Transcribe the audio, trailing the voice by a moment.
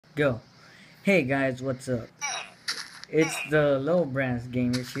Go. Hey guys, what's up? It's the Low Brands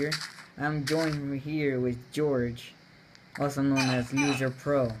Gamers here. I'm joined here with George, also known as Loser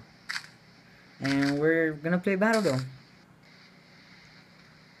Pro. And we're gonna play Battlefield.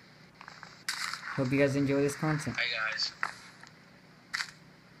 Hope you guys enjoy this content. Hi guys.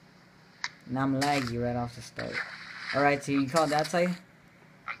 And I'm laggy right off the start. Alright, so you called that side?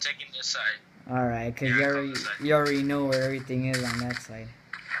 I'm taking this side. Alright, cause Yeah, you already know where everything is on that side.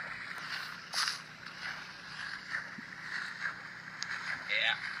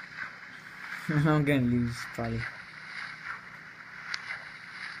 Yeah. I'm gonna lose, probably.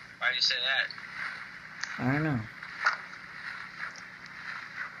 Why do you say that? I don't know.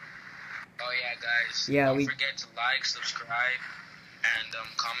 Oh yeah, guys. Yeah, Don't forget to like, subscribe, and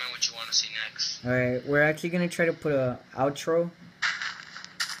comment what you want to see next. Alright, we're actually gonna try to put a outro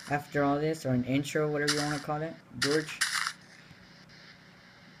after all this, or an intro, whatever you want to call it, George.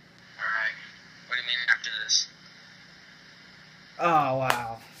 Alright. What do you mean after this? Oh,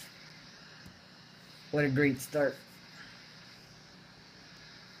 wow. What a great start.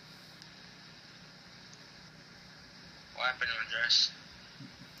 What happened, Andres?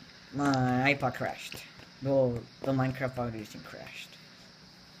 My iPod crashed. Well, the Minecraft Foundation crashed.